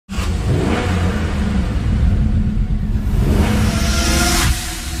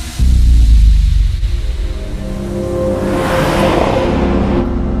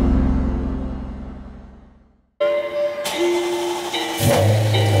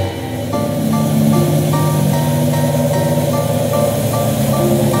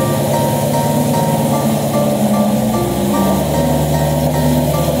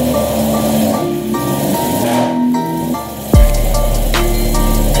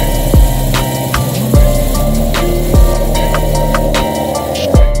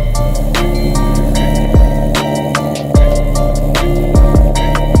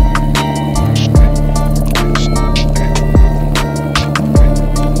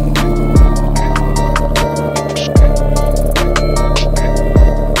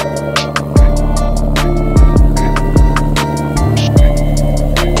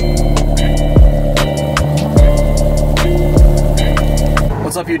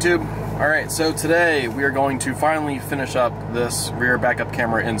YouTube? Alright, so today we are going to finally finish up this rear backup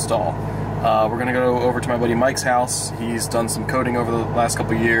camera install. We're going to go over to my buddy Mike's house. He's done some coding over the last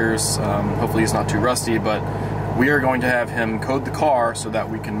couple of years. Hopefully he's not too rusty, but we are going to have him code the car so that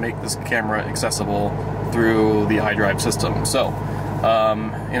we can make this camera accessible through the iDrive system. So,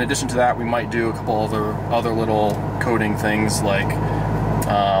 in addition to that, we might do a couple other little coding things like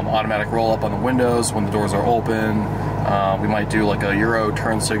automatic roll-up on the windows when the doors are open. We might do like a Euro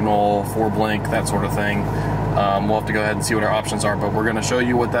turn signal, 4-blink, that sort of thing. We'll have to go ahead and see what our options are, but we're going to show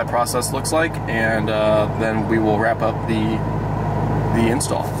you what that process looks like, and then we will wrap up the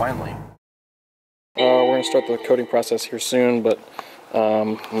install, finally. We're going to start the coding process here soon, but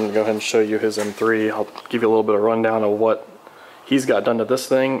I'm going to go ahead and show you his M3. I'll give you a little bit of rundown of what he's got done to this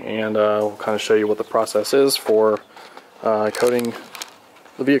thing, and we'll kind of show you what the process is for coding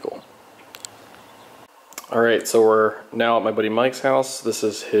the vehicle. Alright, so we're now at my buddy Mike's house. This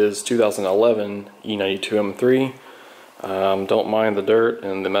is his 2011 E92 M3. Don't mind the dirt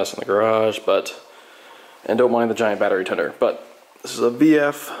and the mess in the garage, and don't mind the giant battery tender. But this is a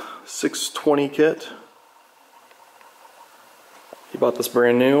VF 620 kit. He bought this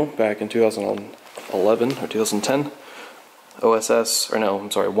brand new back in 2011 or 2010. OSS, or no, I'm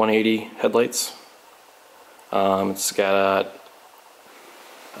sorry, 180 headlights. It's got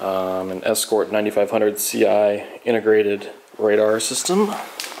an Escort 9500 CI integrated radar system,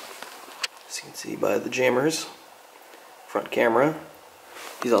 as you can see by the jammers. Front camera.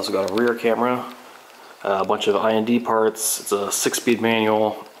 He's also got a rear camera, a bunch of I&D parts. It's a 6-speed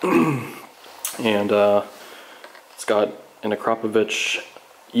manual, and it's got an Akrapovic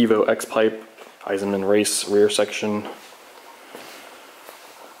Evo X-Pipe Eisenman race rear section.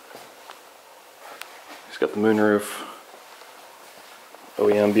 He's got the moonroof.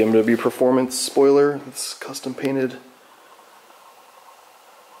 OEM BMW Performance spoiler that's custom painted.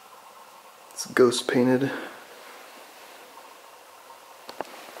 It's ghost painted.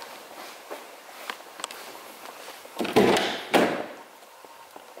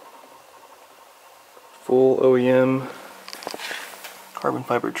 Full OEM carbon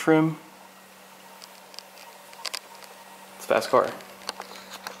fiber trim. It's a fast car.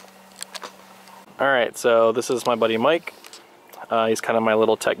 Alright, so this is my buddy Mike. He's kind of my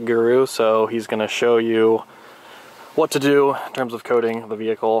little tech guru, so he's going to show you what to do in terms of coding the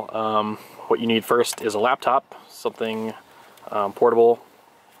vehicle. What you need first is a laptop, something portable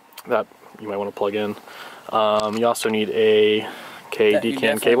that you might want to plug in. You also need a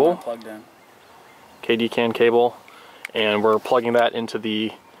KD-CAN cable. KD-CAN cable, and we're plugging that into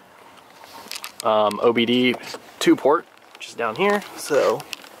the OBD 2 port, which is down here. So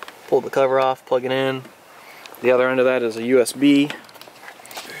pull the cover off, plug it in. The other end of that is a USB.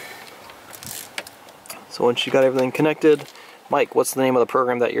 So once you got everything connected, Mike, what's the name of the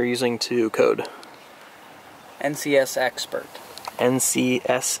program that you're using to code? NCS Expert.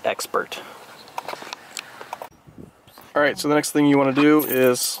 NCS Expert. Alright, so the next thing you want to do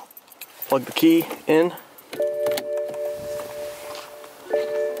is plug the key in.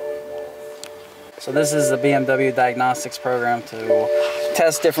 So this is the BMW diagnostics program to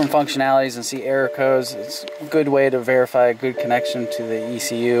test different functionalities and see error codes. It's a good way to verify a good connection to the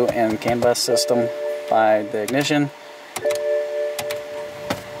ECU and CAN bus system by the ignition.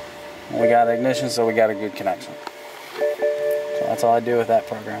 We got ignition, so we got a good connection. So that's all I do with that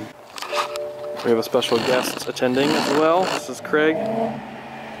program. We have a special guest attending as well. This is Craig.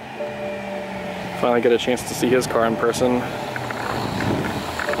 Finally get a chance to see his car in person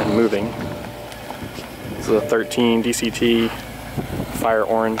and moving. This is a 13 DCT Fire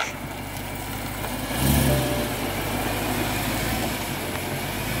Orange.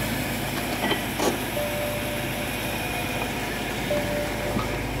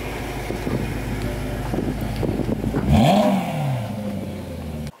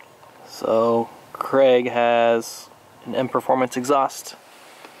 So Craig has an M Performance exhaust,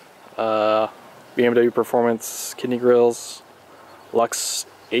 BMW Performance kidney grills, Lux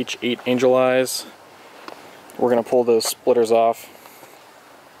H8 angel eyes. We're going to pull those splitters off.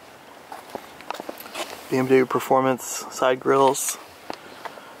 BMW Performance side grills.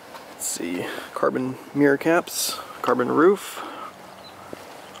 Let's see, carbon mirror caps, carbon roof,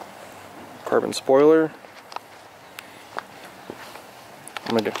 carbon spoiler.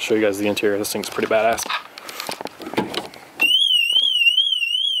 I'm going to show you guys the interior. This thing's pretty badass.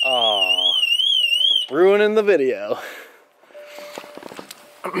 Aww, ruining the video.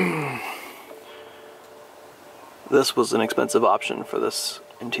 This was an expensive option for this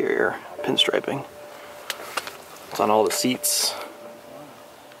interior pinstriping. It's on all the seats.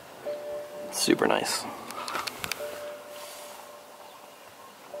 Super nice.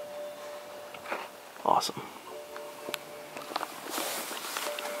 Awesome.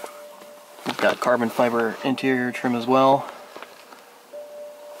 We've got carbon fiber interior trim as well.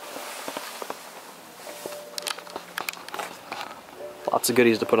 Lots of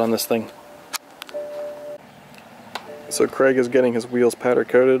goodies to put on this thing. So Craig is getting his wheels powder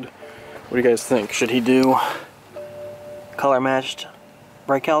coated. What do you guys think? Should he do color matched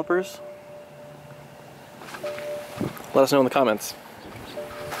brake calipers? Let us know in the comments.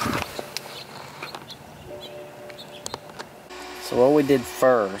 So what we did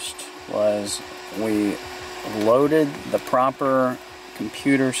first was we loaded the proper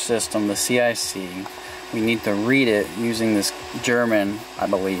computer system, the CIC. We need to read it using this German, I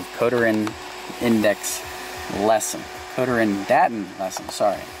believe, Coderindex lesson. Coderindaten lesson,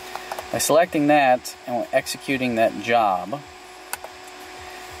 sorry. By selecting that and executing that job,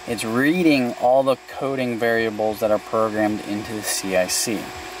 it's reading all the coding variables that are programmed into the CIC.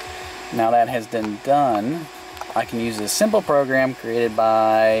 Now that has been done, I can use this simple program created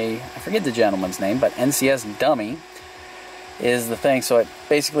by, I forget the gentleman's name, but NCS Dummy is the thing. So it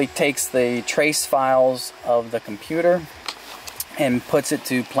basically takes the trace files of the computer and puts it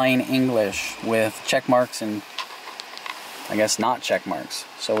to plain English with check marks and I guess not check marks.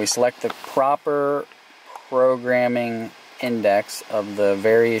 So we select the proper programming index of the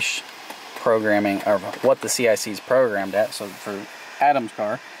various programming, or what the CIC is programmed at. So for Adam's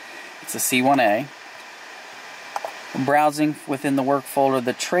car, it's a C1A. Browsing within the work folder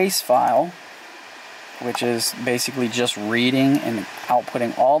the trace file, which is basically just reading and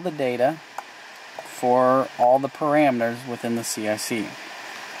outputting all the data for all the parameters within the CIC.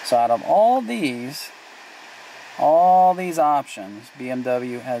 So out of all these options,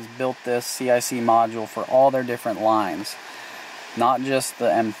 BMW has built this CIC module for all their different lines. Not just the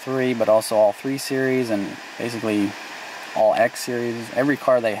M3, but also all 3 series and basically all X series, every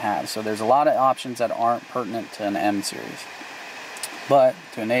car they have. So there's a lot of options that aren't pertinent to an M series. But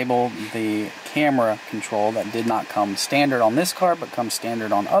to enable the camera control that did not come standard on this car, but comes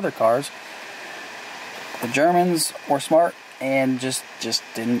standard on other cars, the Germans were smart and just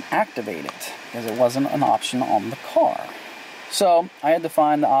didn't activate it because it wasn't an option on the car. So I had to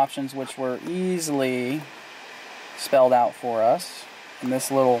find the options which were easily spelled out for us in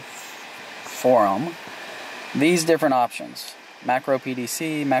this little forum. These different options: macro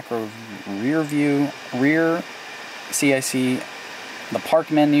PDC, macro rear view, rear CIC, the park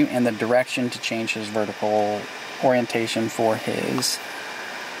menu, and the direction to change his vertical orientation for his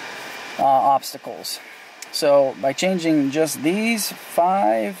obstacles. So by changing just these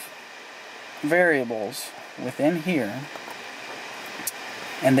 5 variables within here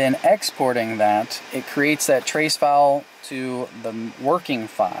and then exporting that, it creates that trace file to the working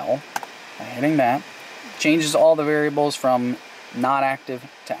file by hitting that. Changes all the variables from not active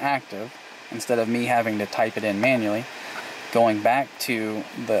to active instead of me having to type it in manually. Going back to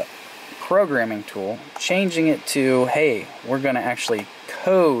the programming tool, changing it to, hey, we're going to actually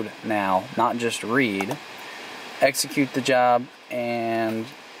code now, not just read. Execute the job, and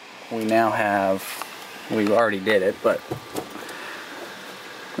we now have, we already did it, but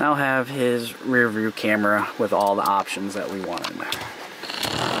now have his rear view camera with all the options that we wanted.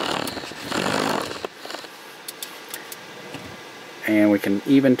 And we can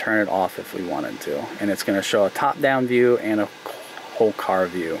even turn it off if we wanted to. And it's going to show a top-down view and a whole car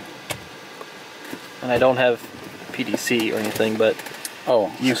view. And I don't have PDC or anything, but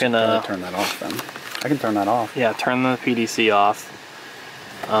oh, you can turn that off then. I can turn that off. Yeah, turn the PDC off.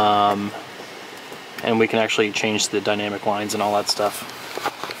 And we can actually change the dynamic lines and all that stuff.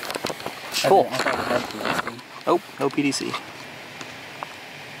 Cool. Oh, no PDC.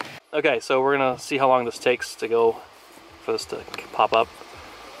 Okay, so we're gonna see how long this takes to go for this to pop up.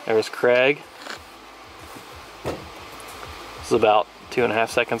 There's Craig. This is about 2.5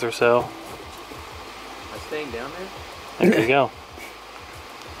 seconds or so. Am I staying down there? There you go.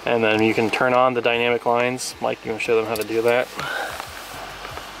 And then you can turn on the dynamic lines. Mike, you want to show them how to do that?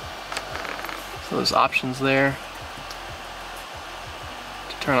 So there's options there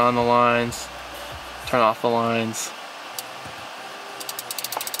to turn on the lines, turn off the lines.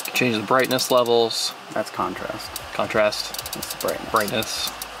 You can change the brightness levels. That's contrast. Contrast. That's brightness. Brightness.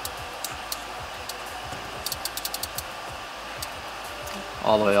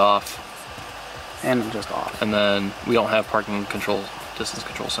 All the way off. And just off. And then we don't have parking control, distance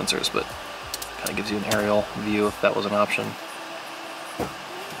control sensors, but kind of gives you an aerial view if that was an option.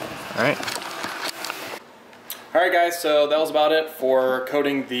 Alright. Alright guys, so that was about it for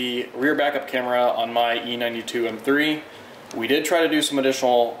coding the rear backup camera on my E92 M3. We did try to do some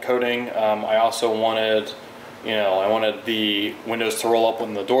additional coding. I also wanted You know, I wanted the windows to roll up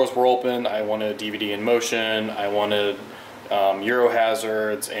when the doors were open. I wanted DVD in motion. I wanted Euro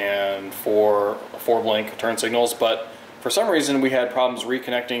hazards and four blink turn signals. But for some reason, we had problems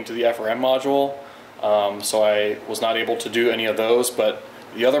reconnecting to the FRM module. So I was not able to do any of those. But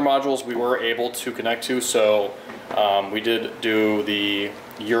the other modules we were able to connect to. So we did do the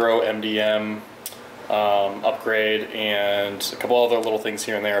Euro MDM upgrade and a couple other little things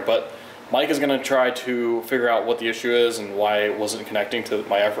here and there. But Mike is going to try to figure out what the issue is and why it wasn't connecting to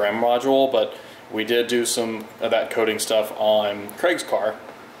my FRM module, but we did do some of that coding stuff on Craig's car.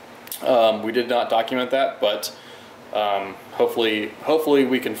 We did not document that, but hopefully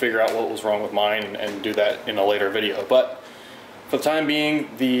we can figure out what was wrong with mine and do that in a later video. But for the time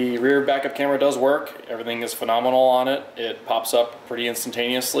being, the rear backup camera does work. Everything is phenomenal on it. It pops up pretty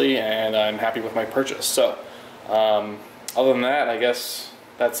instantaneously, and I'm happy with my purchase. So other than that, I guess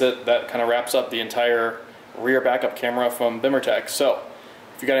that's it. That kind of wraps up the entire rear backup camera from BimmerTech. So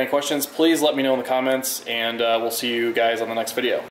if you got any questions, please let me know in the comments, and we'll see you guys on the next video.